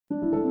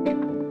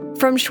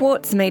From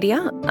Schwartz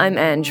Media, I'm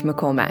Ange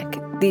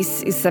McCormack.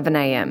 This is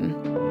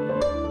 7am.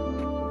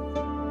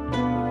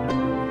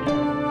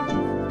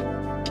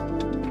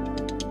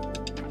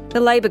 The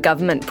Labor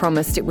government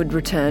promised it would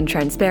return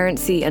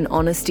transparency and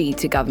honesty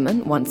to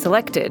government once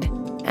elected.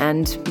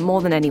 And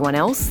more than anyone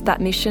else, that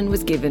mission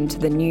was given to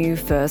the new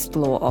First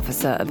Law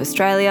Officer of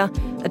Australia,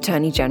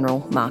 Attorney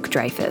General Mark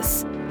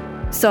Dreyfus.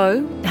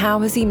 So, how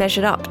has he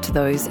measured up to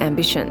those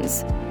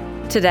ambitions?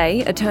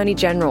 Today, Attorney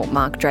General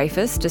Mark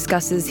Dreyfus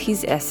discusses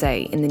his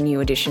essay in the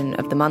new edition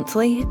of The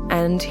Monthly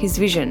and his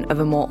vision of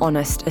a more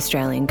honest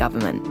Australian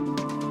government.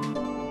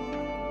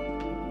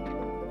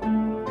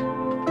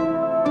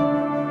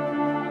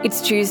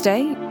 It's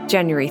Tuesday,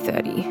 January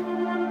 30.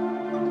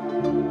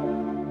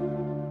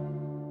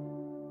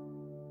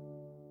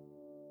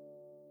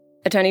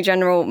 Attorney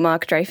General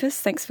Mark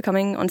Dreyfus, thanks for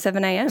coming on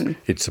 7am.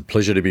 It's a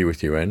pleasure to be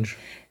with you, Ange.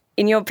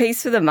 In your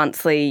piece for The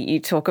Monthly, you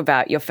talk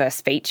about your first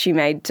speech you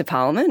made to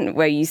Parliament,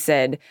 where you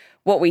said,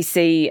 what we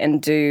see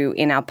and do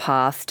in our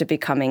path to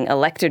becoming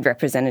elected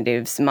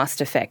representatives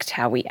must affect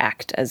how we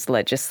act as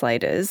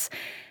legislators.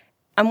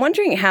 I'm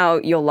wondering how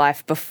your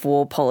life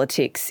before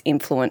politics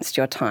influenced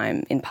your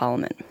time in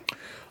Parliament.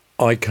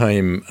 I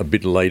came a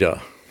bit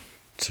later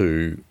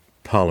to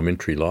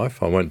parliamentary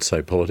life. I won't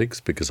say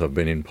politics because I've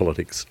been in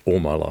politics all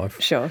my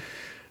life. Sure.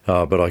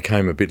 But I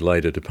came a bit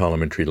later to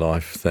parliamentary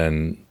life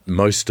than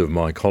most of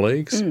my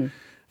colleagues,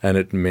 and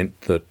it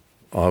meant that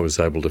I was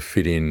able to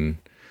fit in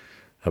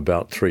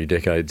about 3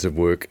 decades of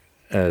work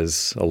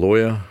as a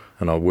lawyer,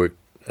 and I worked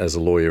as a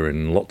lawyer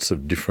in lots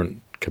of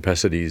different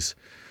capacities,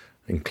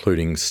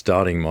 including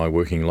starting my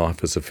working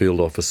life as a field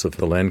officer for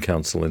the Land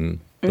Council in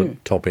the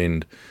top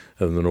end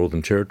of the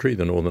Northern Territory,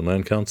 the Northern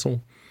Land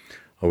Council.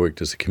 I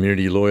worked as a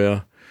community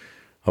lawyer,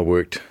 I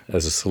worked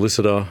as a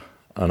solicitor,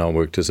 and I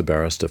worked as a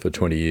barrister for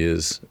 20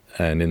 years.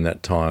 And in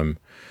that time,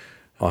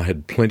 I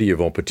had plenty of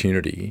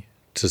opportunity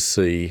to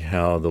see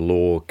how the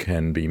law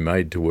can be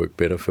made to work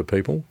better for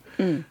people.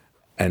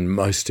 And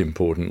most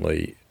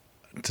importantly,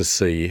 to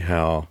see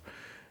how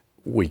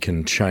we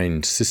can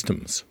change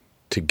systems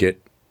to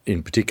get,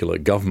 in particular,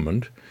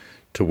 government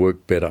to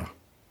work better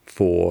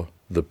for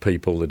the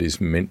people it is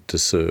meant to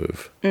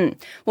serve.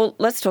 Well,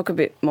 let's talk a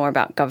bit more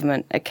about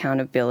government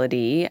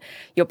accountability.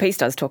 Your piece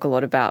does talk a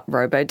lot about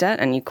robo-debt,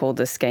 and you called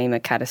the scheme a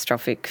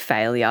catastrophic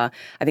failure.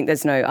 I think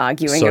there's no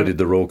arguing. So did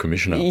the Royal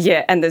Commissioner.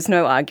 Yeah, and there's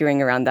no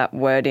arguing around that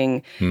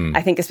wording,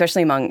 I think,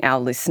 especially among our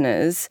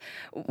listeners.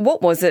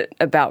 What was it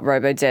about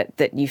robo-debt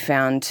that you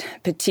found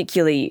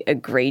particularly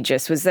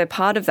egregious? Was there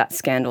part of that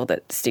scandal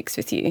that sticks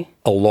with you?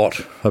 A lot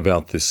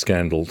about this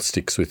scandal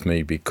sticks with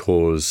me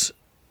because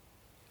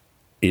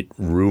it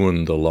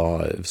ruined the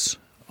lives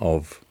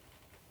of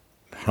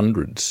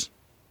hundreds,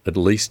 at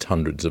least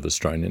hundreds of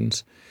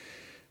Australians.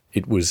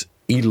 It was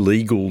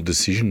illegal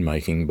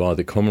decision-making by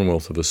the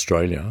Commonwealth of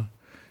Australia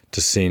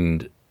to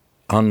send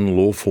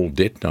unlawful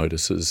debt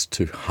notices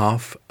to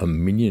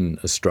 500,000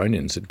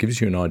 Australians. It gives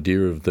you an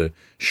idea of the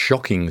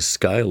shocking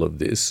scale of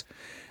this.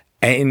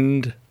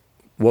 And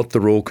what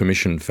the Royal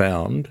Commission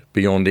found,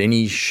 beyond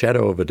any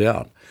shadow of a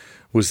doubt,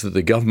 was that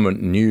the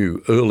government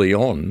knew early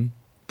on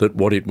that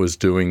what it was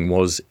doing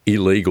was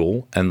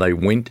illegal, and they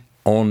went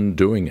on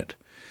doing it.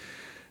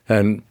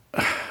 And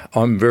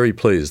I'm very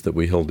pleased that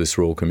we held this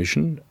Royal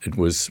Commission. It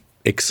was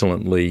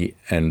excellently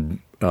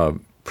and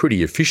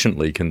pretty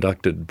efficiently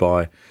conducted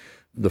by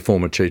the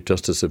former Chief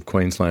Justice of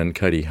Queensland,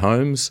 Katie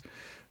Holmes,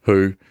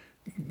 who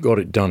got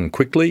it done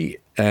quickly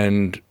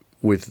and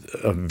with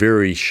a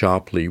very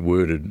sharply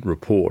worded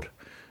report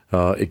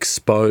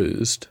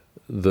exposed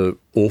the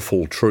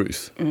awful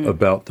truth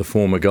about the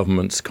former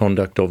government's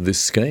conduct of this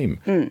scheme.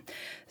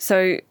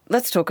 So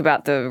let's talk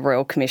about the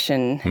Royal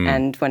Commission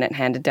and when it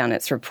handed down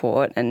its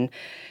report. And,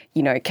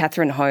 you know,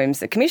 Catherine Holmes,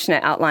 the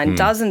Commissioner, outlined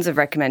dozens of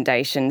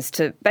recommendations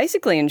to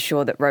basically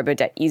ensure that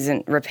robo-debt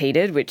isn't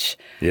repeated, which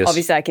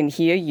obviously I can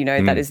hear, you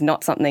know, that is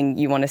not something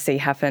you want to see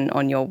happen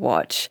on your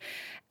watch.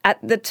 At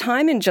the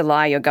time in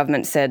July, your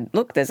government said,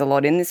 look, there's a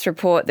lot in this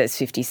report. There's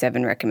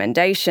 57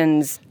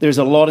 recommendations. There's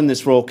a lot in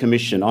this Royal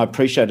Commission. I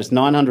appreciate it's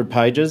 900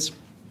 pages.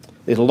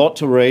 There's a lot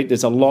to read.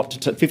 There's a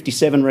lot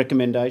 57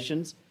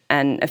 recommendations.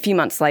 And a few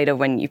months later,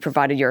 when you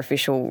provided your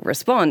official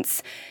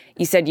response,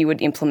 you said you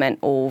would implement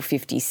all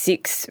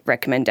 56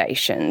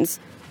 recommendations.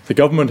 The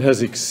government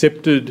has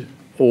accepted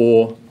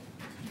in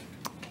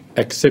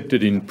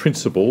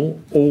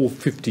principle all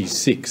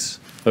 56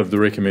 of the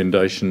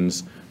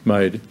recommendations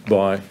made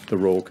by the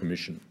Royal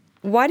Commission.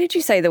 Why did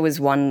you say there was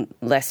one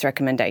less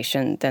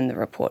recommendation than the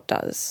report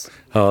does?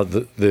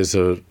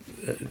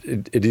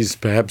 It is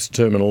perhaps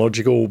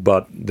terminological,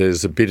 but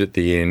there's a bit at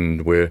the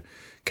end where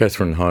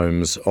Catherine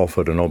Holmes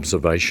offered an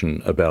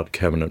observation about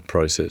cabinet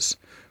process,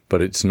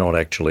 but it's not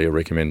actually a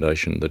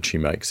recommendation that she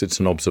makes. It's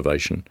an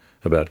observation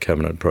about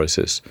cabinet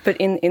process. But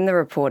in the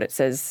report it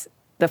says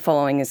the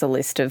following is a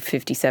list of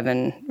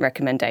 57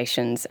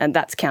 recommendations, and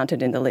that's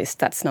counted in the list.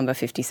 That's number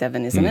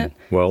 57, isn't it?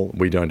 Well,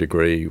 we don't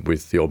agree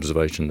with the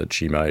observation that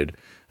she made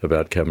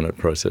about cabinet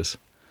process.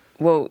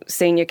 Well,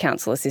 Senior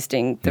Counsel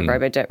assisting the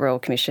Robo-Debt Royal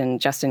Commission,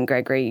 Justin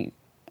Gregory,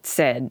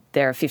 said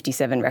there are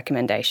 57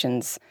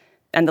 recommendations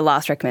and the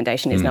last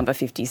recommendation is number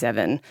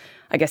 57.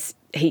 I guess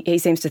he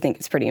seems to think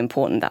it's pretty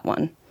important, that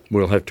one.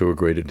 We'll have to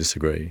agree to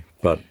disagree.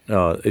 But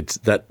it's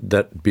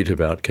that bit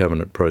about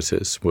cabinet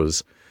process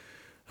was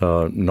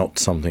not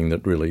something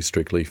that really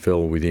strictly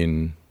fell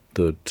within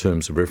the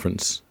terms of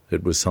reference.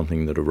 It was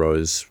something that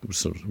arose,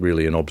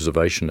 really an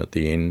observation at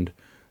the end.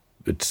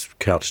 It's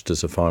couched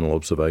as a final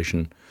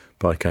observation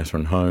by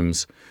Catherine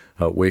Holmes.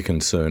 We're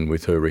concerned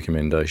with her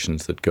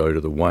recommendations that go to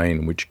the way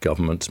in which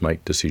governments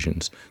make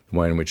decisions, the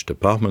way in which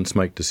departments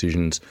make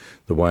decisions,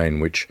 the way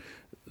in which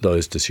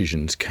those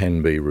decisions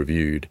can be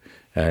reviewed.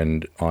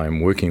 And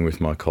I'm working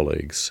with my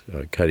colleagues,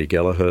 Katie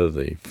Gallagher,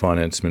 the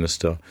Finance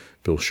Minister,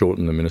 Bill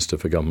Shorten, the Minister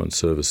for Government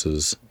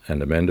Services,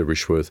 and Amanda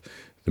Rishworth,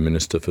 the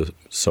Minister for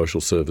Social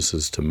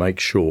Services, to make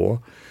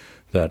sure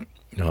that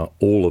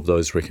all of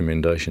those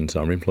recommendations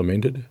are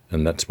implemented,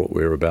 and that's what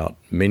we're about.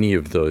 Many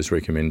of those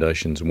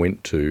recommendations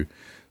went to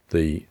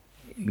the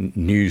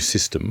new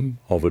system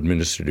of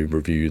administrative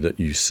review that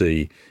you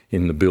see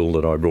in the bill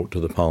that I brought to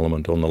the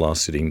Parliament on the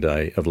last sitting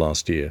day of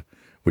last year,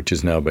 which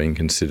is now being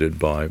considered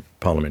by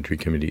parliamentary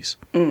committees.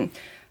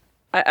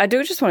 I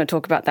do just want to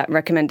talk about that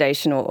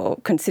recommendation or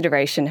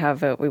consideration,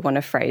 however we want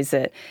to phrase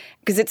it,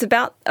 because it's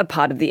about a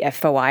part of the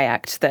FOI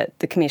Act that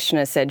the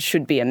Commissioner said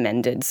should be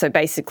amended. So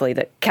basically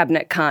that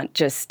Cabinet can't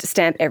just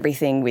stamp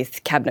everything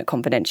with Cabinet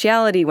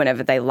confidentiality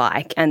whenever they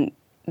like. And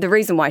the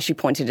reason why she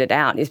pointed it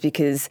out is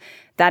because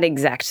that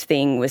exact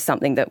thing was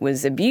something that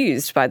was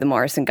abused by the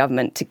Morrison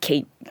government to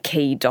keep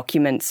key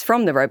documents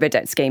from the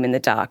robo-debt scheme in the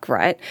dark,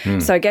 right?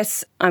 So I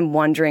guess I'm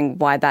wondering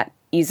why that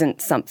isn't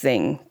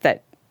something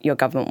that your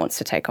government wants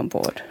to take on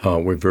board.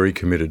 We're very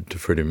committed to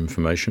freedom of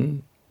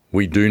information.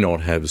 We do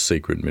not have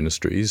secret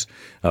ministries.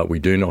 We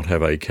do not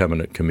have a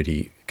cabinet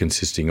committee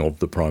consisting of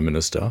the Prime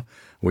Minister.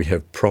 We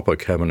have proper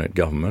cabinet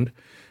government.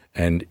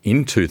 And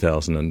in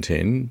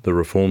 2010, the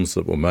reforms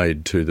that were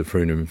made to the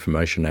Freedom of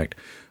Information Act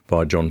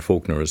by John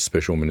Faulkner as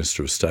Special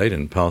Minister of State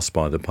and passed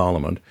by the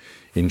Parliament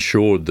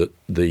ensured that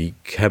the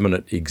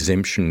cabinet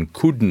exemption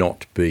could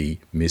not be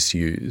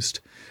misused.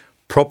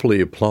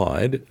 Properly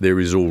applied, there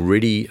is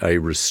already a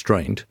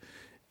restraint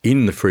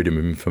in the Freedom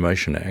of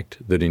Information Act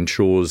that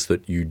ensures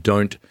that you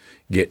don't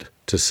get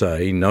to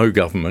say, no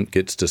government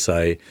gets to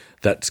say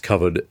that's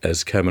covered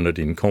as cabinet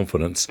in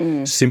confidence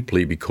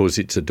simply because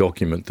it's a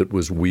document that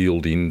was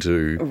wheeled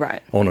into,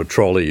 on a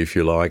trolley, if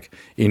you like,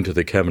 into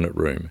the cabinet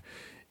room.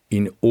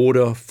 In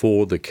order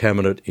for the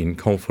cabinet in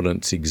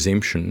confidence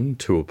exemption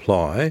to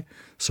apply,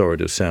 sorry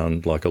to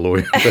sound like a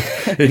lawyer,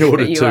 but in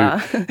order to,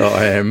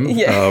 I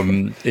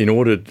am, in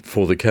order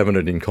for the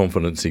cabinet in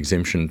confidence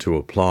exemption to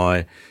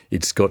apply,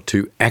 it's got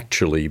to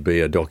actually be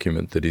a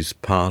document that is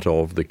part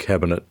of the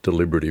cabinet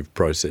deliberative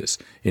process.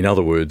 In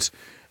other words,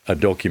 a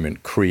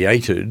document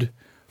created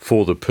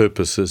for the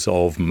purposes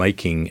of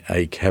making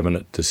a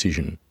cabinet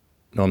decision.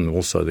 I'm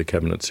also the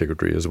Cabinet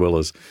Secretary as well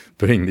as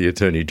being the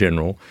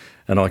Attorney-General,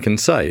 and I can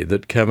say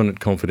that cabinet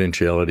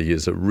confidentiality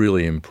is a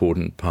really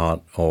important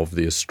part of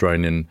the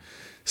Australian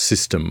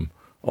system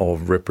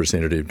of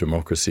representative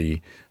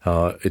democracy.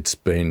 It's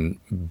been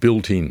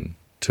built in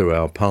to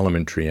our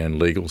parliamentary and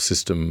legal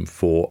system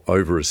for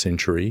over a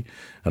century,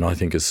 and I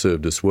think has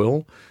served us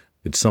well.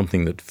 It's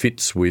something that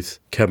fits with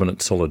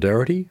cabinet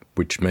solidarity,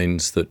 which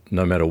means that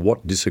no matter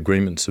what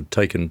disagreements have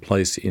taken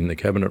place in the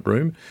cabinet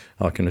room,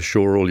 I can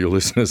assure all your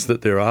listeners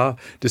that there are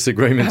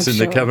disagreements in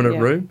the cabinet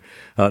room.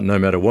 No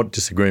matter what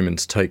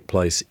disagreements take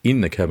place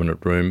in the cabinet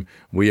room,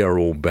 we are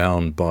all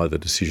bound by the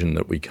decision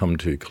that we come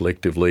to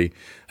collectively.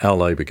 Our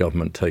Labor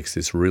government takes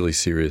this really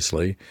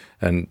seriously.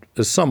 And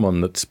as someone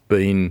that's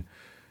been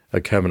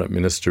a cabinet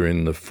minister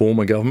in the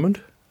former government,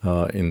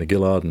 in the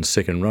Gillard and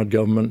second Rudd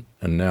government,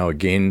 and now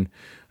again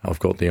I've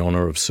got the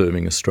honour of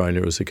serving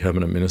Australia as a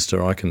cabinet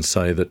minister, I can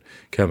say that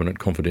cabinet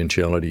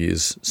confidentiality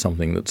is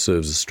something that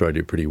serves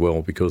Australia pretty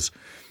well, because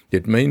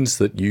it means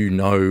that you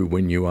know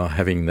when you are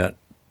having that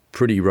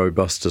pretty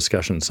robust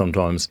discussion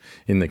sometimes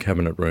in the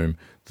cabinet room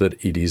that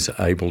it is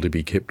able to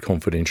be kept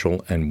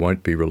confidential and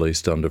won't be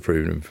released under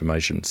freedom of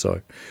information.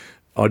 So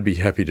I'd be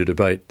happy to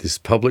debate this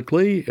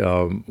publicly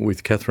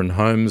with Catherine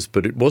Holmes,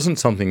 but it wasn't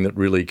something that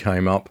really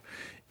came up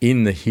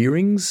in the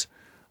hearings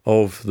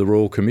of the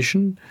Royal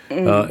Commission.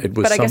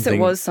 But I guess it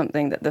was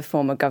something that the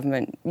former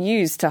government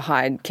used to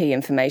hide key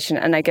information,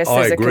 and I guess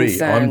there's a concern.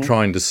 I agree. I'm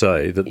trying to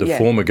say that the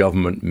former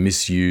government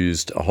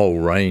misused a whole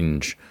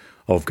range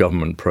of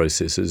government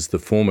processes. The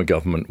former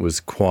government was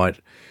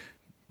quite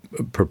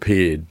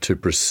prepared to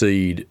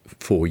proceed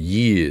for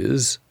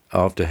years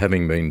after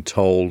having been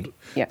told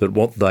that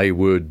what they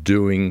were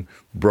doing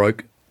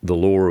broke the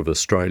law of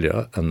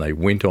Australia, and they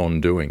went on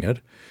doing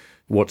it.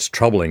 What's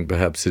troubling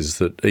perhaps is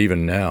that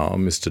even now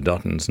Mr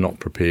Dutton's not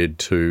prepared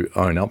to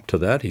own up to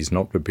that. He's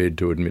not prepared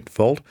to admit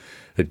fault.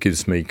 It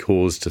gives me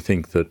cause to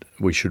think that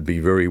we should be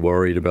very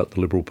worried about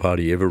the Liberal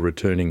Party ever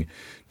returning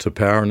to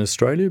power in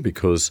Australia,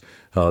 because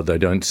they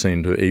don't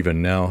seem to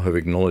even now have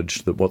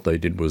acknowledged that what they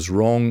did was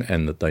wrong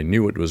and that they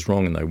knew it was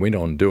wrong and they went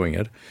on doing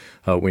it.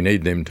 We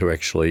need them to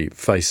actually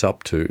face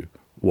up to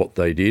what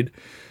they did.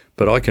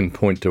 But I can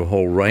point to a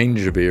whole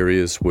range of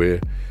areas where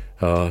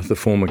the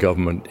former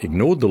government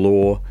ignored the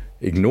law,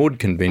 ignored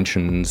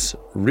conventions,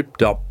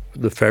 ripped up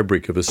the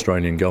fabric of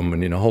Australian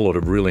government in a whole lot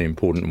of really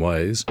important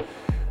ways,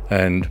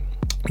 and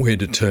we're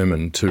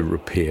determined to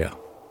repair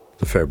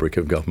the fabric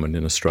of government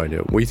in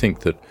Australia. We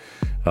think that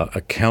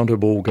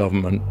accountable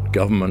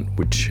government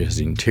which has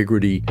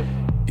integrity,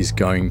 is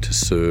going to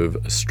serve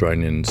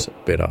Australians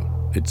better.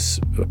 It's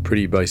a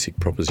pretty basic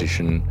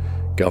proposition.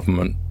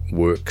 Government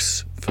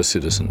works for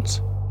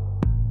citizens.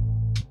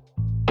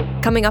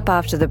 Coming up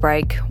after the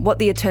break, what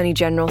the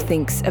Attorney-General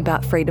thinks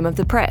about freedom of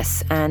the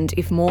press and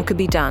if more could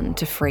be done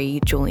to free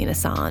Julian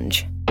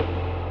Assange.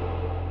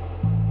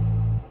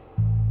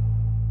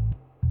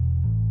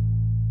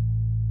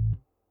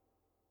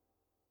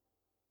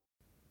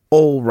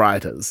 All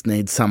writers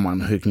need someone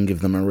who can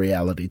give them a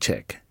reality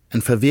check.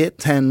 And for Viet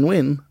Thanh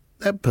Nguyen,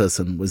 that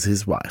person was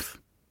his wife.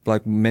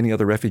 Like many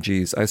other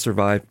refugees, I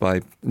survived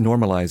by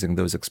normalizing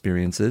those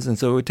experiences. And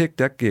so it would take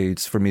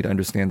decades for me to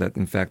understand that,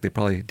 in fact, they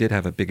probably did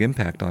have a big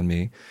impact on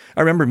me.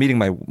 I remember meeting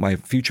my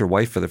future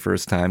wife for the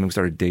first time, and we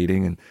started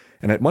dating.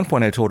 And at one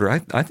point I told her,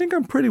 I think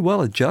I'm pretty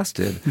well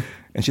adjusted.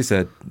 And she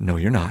said, no,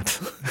 you're not.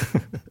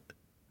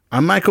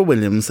 I'm Michael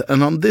Williams,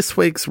 and on this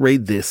week's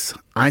Read This,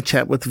 I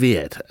chat with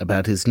Viet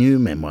about his new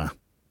memoir.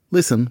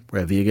 Listen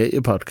wherever you get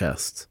your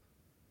podcasts.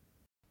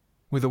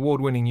 With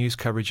award-winning news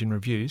coverage and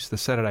reviews, the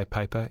Saturday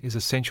paper is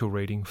essential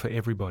reading for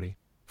everybody.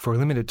 For a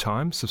limited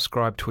time,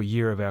 subscribe to a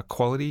year of our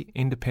quality,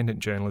 independent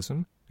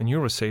journalism, and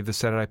you'll receive the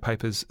Saturday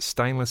paper's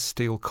stainless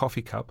steel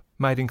coffee cup,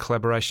 made in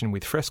collaboration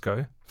with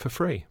Fresco, for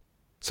free.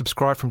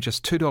 Subscribe from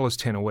just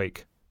 $2.10 a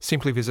week.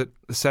 Simply visit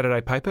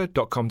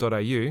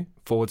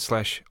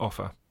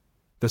thesaturdaypaper.com.au/offer.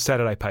 The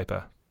Saturday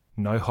paper.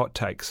 No hot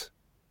takes.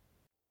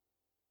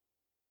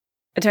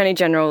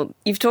 Attorney-General,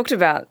 you've talked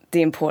about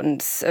the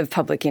importance of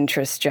public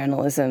interest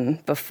journalism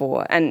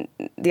before, and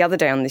the other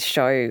day on this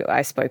show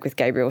I spoke with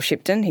Gabriel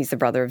Shipton. He's the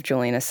brother of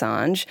Julian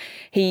Assange.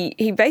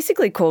 He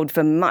basically called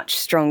for much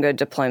stronger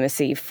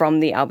diplomacy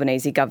from the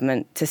Albanese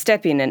government to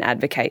step in and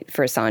advocate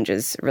for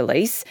Assange's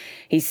release.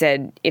 He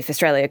said if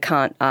Australia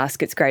can't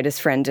ask its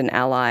greatest friend and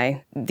ally,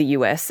 the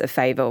US, a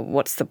favour,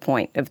 what's the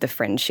point of the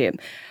friendship?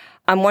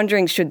 I'm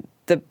wondering, should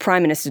the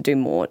Prime Minister do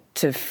more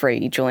to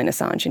free Julian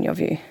Assange, in your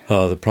view?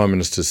 The Prime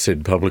Minister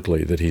said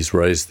publicly that he's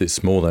raised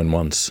this more than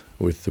once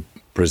with the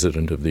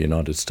President of the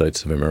United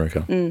States of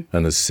America and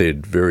has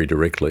said very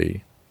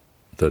directly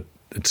that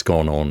it's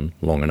gone on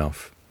long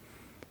enough.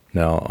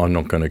 Now, I'm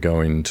not going to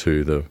go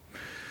into the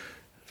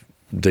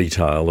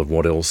detail of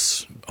what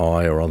else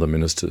I or other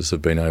ministers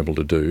have been able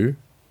to do,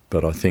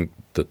 but I think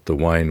that the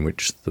way in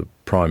which the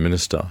Prime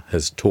Minister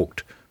has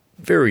talked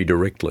very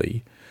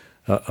directly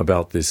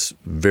about this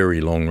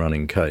very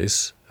long-running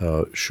case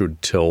should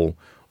tell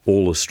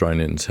all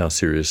Australians how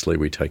seriously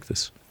we take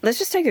this. Let's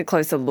just take a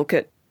closer look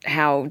at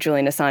how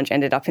Julian Assange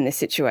ended up in this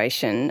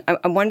situation.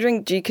 I'm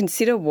wondering, do you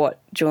consider what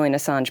Julian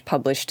Assange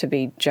published to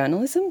be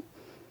journalism?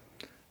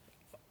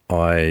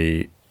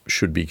 I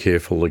should be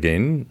careful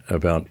again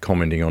about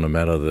commenting on a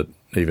matter that,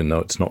 even though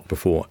it's not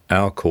before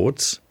our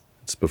courts,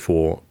 it's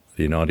before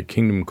the United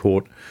Kingdom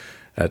court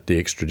at the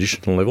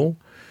extradition level.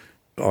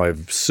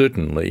 I've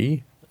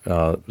certainly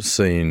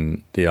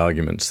seen the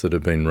arguments that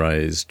have been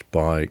raised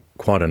by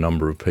quite a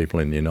number of people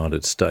in the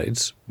United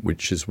States,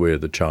 which is where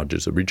the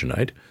charges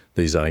originate.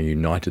 These are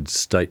United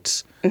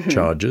States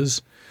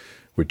charges,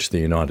 which the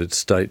United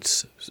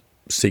States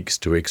seeks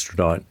to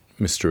extradite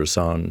Mr.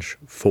 Assange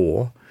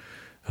for.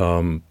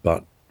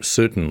 But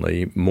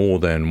certainly more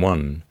than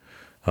one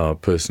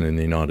person in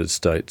the United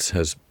States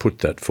has put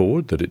that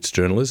forward, that it's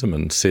journalism,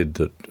 and said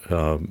that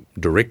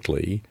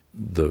directly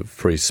the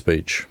free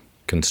speech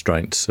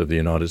constraints of the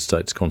United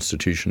States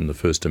Constitution, the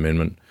First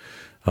Amendment,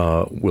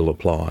 will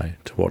apply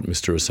to what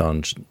Mr.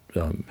 Assange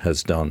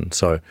has done.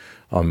 So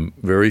I'm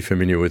very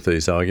familiar with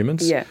these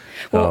arguments. Yeah.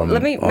 Well, I'm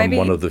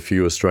one of the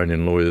few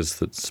Australian lawyers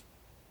that's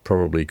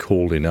probably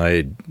called in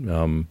aid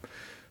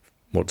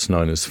what's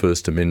known as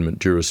First Amendment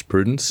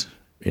jurisprudence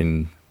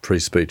in free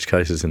speech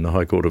cases in the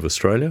High Court of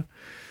Australia.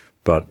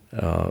 But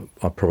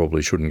I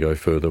probably shouldn't go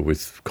further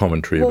with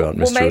commentary about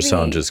Mr.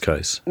 Assange's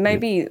case.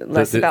 Maybe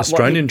less about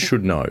Australians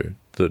should know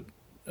that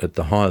at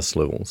the highest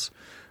levels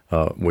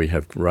we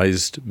have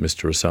raised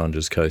Mr.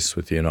 Assange's case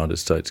with the United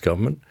States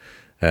government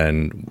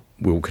and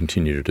will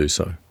continue to do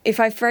so. If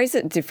I phrase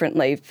it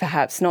differently,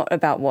 perhaps not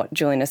about what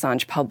Julian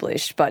Assange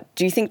published, but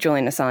do you think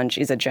Julian Assange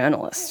is a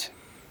journalist?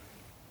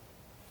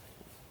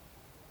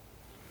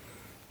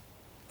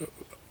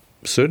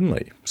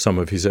 Certainly. Some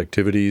of his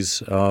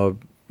activities are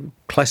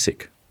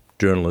classic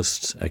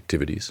journalists'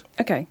 activities.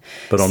 Okay.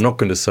 But I'm not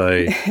going to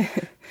say,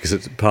 because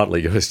it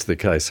partly goes to the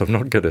case, I'm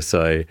not going to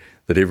say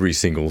that every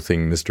single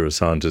thing Mr.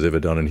 Assange has ever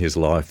done in his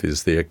life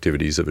is the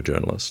activities of a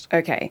journalist.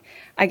 Okay.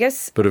 I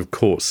guess... But of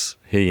course,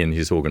 he and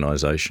his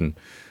organisation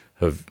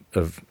have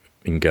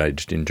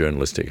engaged in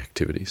journalistic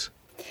activities.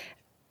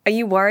 Are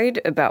you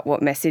worried about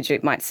what message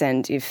it might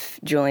send if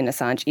Julian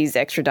Assange is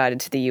extradited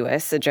to the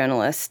US, a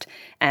journalist,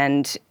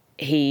 and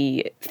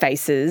he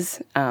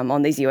faces,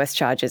 on these US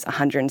charges,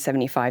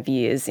 175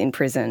 years in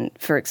prison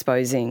for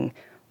exposing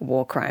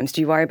war crimes.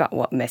 Do you worry about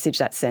what message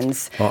that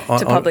sends to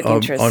public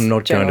interest I'm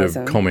not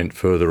journalism? going to comment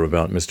further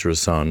about Mr.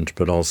 Assange,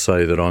 but I'll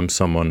say that I'm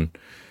someone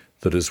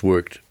that has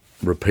worked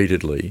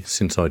repeatedly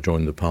since I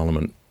joined the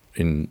Parliament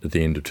at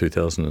the end of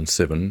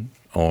 2007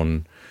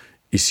 on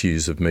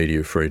issues of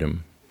media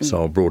freedom.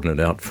 So I'll broaden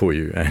it out for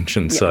you, Ange,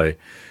 and say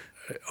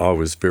I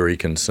was very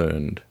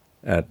concerned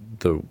at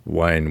the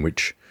way in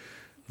which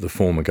the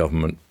former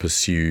government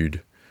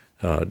pursued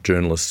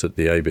journalists at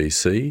the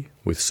ABC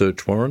with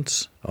search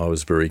warrants. I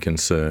was very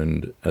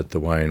concerned at the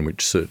way in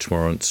which search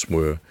warrants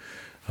were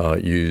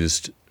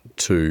used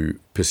to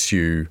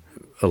pursue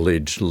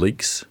alleged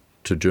leaks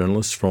to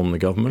journalists from the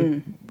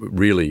government,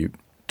 really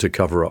to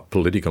cover up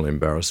political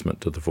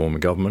embarrassment to the former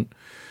government.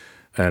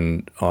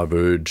 And I've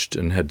urged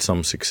and had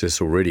some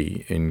success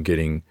already in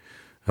getting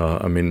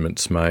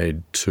amendments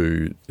made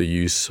to the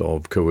use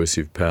of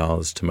coercive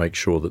powers to make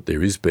sure that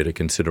there is better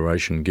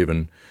consideration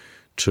given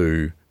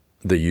to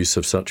the use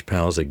of such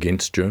powers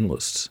against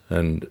journalists.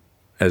 And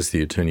as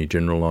the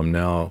Attorney-General, I'm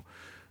now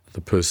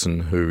the person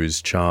who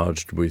is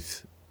charged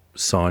with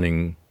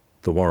signing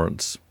the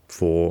warrants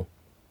for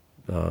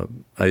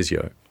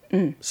ASIO.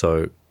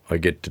 So I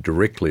get to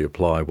directly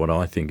apply what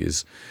I think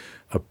is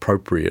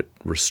appropriate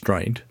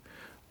restraint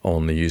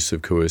on the use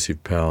of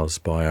coercive powers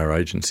by our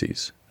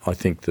agencies. I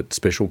think that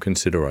special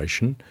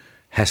consideration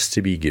has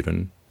to be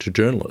given to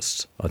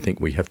journalists. I think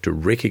we have to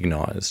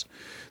recognise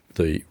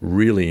the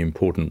really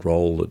important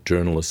role that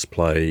journalists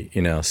play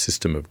in our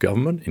system of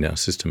government, in our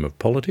system of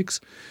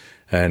politics,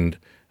 and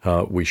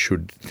we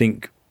should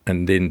think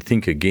and then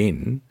think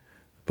again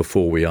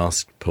before we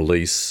ask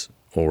police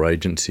or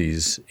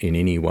agencies in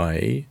any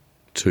way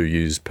to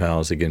use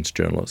powers against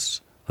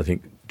journalists. I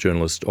think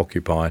journalists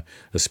occupy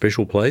a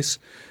special place,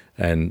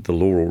 and the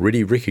law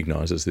already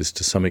recognises this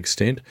to some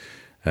extent.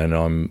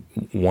 And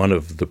one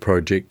of the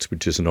projects,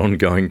 which is an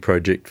ongoing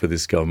project for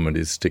this government,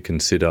 is to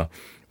consider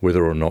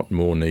whether or not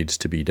more needs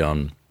to be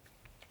done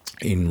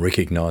in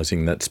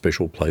recognising that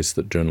special place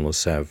that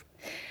journalists have.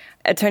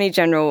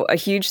 Attorney-General, a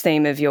huge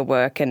theme of your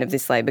work and of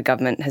this Labor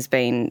government has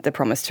been the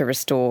promise to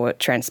restore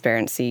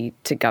transparency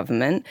to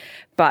government.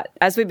 But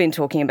as we've been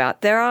talking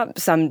about, there are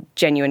some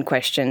genuine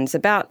questions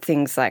about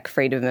things like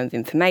freedom of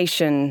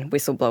information,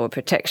 whistleblower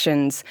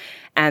protections,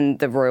 and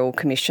the Royal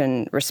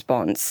Commission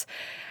response.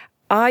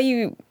 Are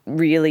you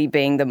really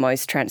being the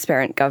most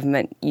transparent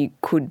government you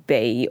could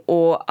be,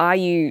 or are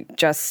you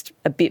just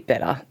a bit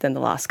better than the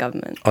last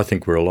government? I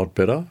think we're a lot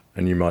better,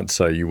 and you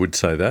would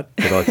say that,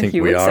 but I think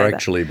we are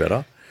actually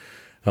better.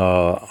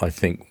 I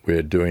think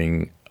we're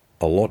doing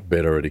a lot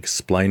better at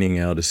explaining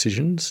our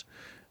decisions,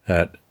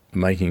 at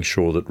making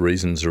sure that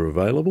reasons are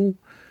available,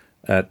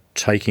 at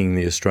taking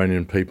the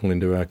Australian people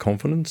into our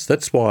confidence.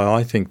 That's why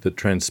I think that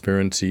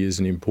transparency is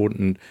an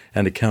important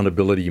and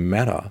accountability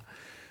matter,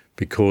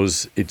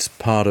 because it's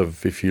part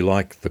of, if you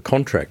like, the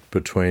contract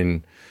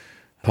between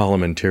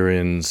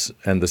parliamentarians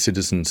and the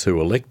citizens who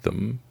elect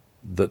them,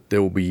 that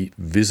there will be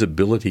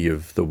visibility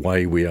of the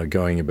way we are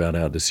going about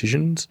our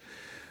decisions.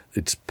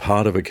 It's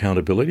part of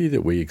accountability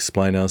that we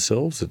explain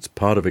ourselves. It's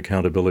part of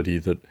accountability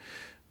that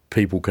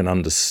people can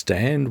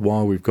understand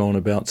why we've gone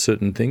about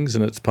certain things,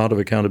 and it's part of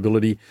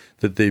accountability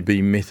that there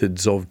be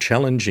methods of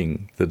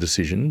challenging the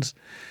decisions.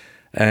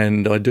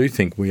 And I do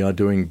think we are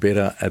doing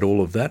better at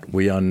all of that.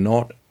 We are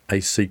not a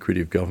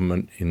secretive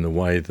government in the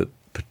way that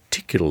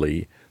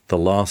particularly the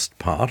last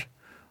part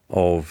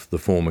of the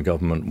former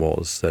government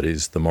was, that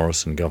is the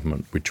Morrison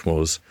government, which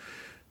was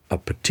a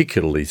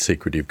particularly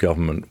secretive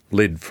government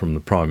led from the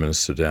Prime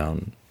Minister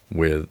down,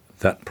 where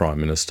that Prime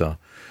Minister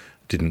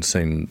didn't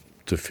seem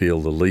to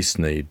feel the least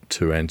need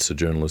to answer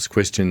journalists'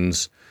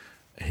 questions.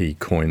 He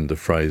coined the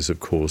phrase, of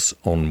course,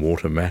 on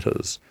water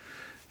matters.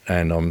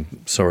 And I'm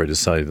sorry to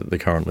say that the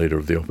current Leader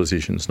of the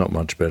Opposition is not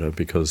much better,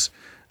 because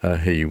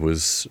he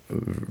was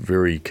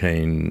very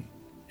keen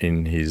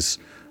in his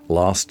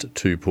last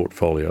two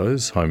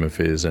portfolios, Home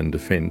Affairs and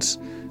Defence,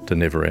 to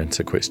never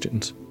answer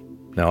questions.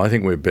 Now, I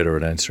think we're better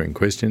at answering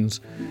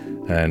questions,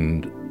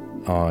 and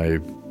I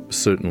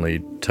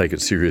certainly take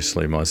it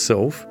seriously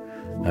myself,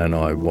 and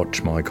I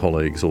watch my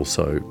colleagues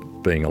also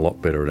being a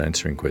lot better at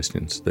answering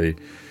questions.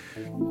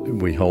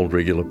 We hold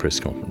regular press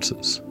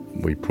conferences.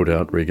 We put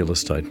out regular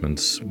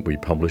statements. We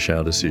publish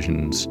our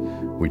decisions.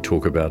 We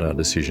talk about our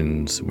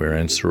decisions. We're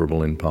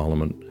answerable in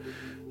Parliament.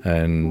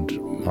 And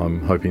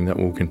I'm hoping that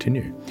will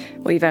continue.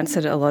 Well, you've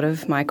answered a lot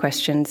of my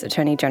questions.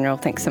 Attorney-General,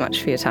 thanks so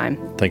much for your time.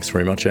 Thanks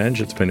very much,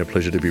 Ange. It's been a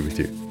pleasure to be with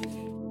you.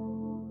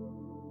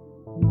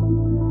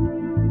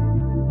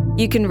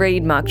 You can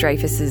read Mark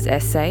Dreyfus's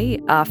essay,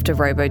 After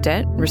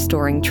Robodebt,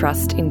 Restoring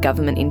Trust in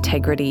Government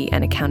Integrity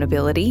and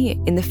Accountability,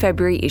 in the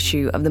February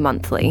issue of The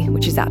Monthly,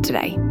 which is out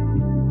today.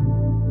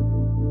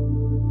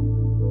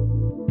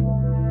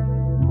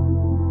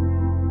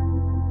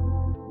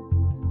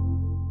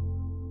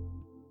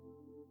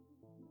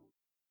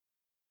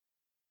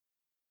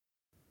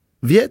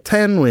 Viet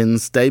Thanh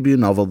Nguyen's debut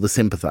novel, The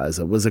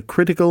Sympathiser, was a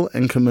critical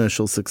and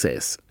commercial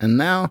success, and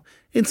now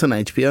It's an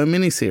HBO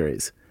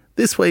miniseries.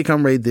 This week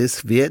on Read This,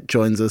 Viet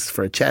joins us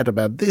for a chat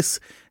about this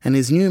and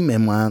his new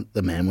memoir,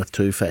 The Man with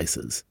Two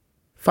Faces.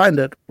 Find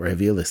it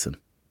wherever you listen.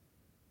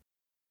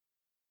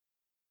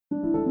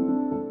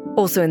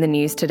 Also in the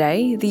news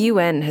today, the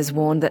UN has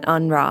warned that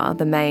UNRWA,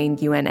 the main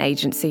UN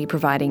agency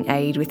providing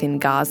aid within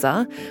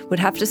Gaza, would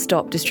have to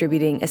stop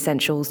distributing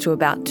essentials to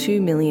about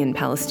 2 million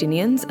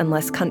Palestinians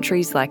unless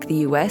countries like the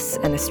US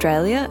and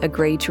Australia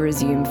agree to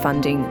resume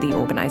funding the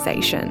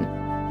organisation.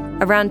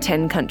 Around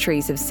 10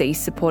 countries have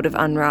ceased support of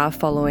UNRWA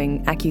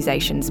following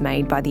accusations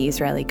made by the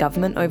Israeli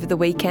government over the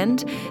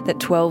weekend that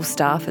 12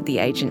 staff at the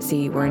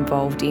agency were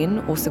involved in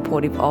or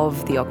supportive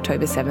of the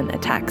October 7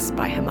 attacks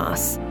by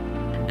Hamas.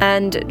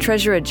 And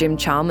Treasurer Jim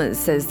Chalmers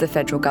says the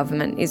federal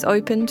government is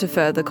open to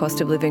further cost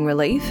of living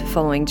relief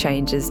following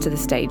changes to the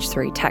Stage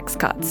 3 tax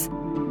cuts.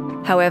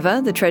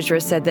 However, the Treasurer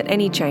said that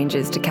any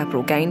changes to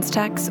capital gains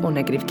tax or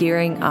negative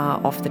gearing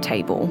are off the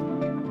table.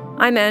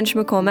 I'm Ange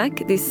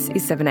McCormack. This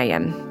is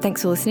 7am.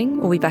 Thanks for listening.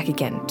 We'll be back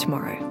again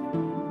tomorrow.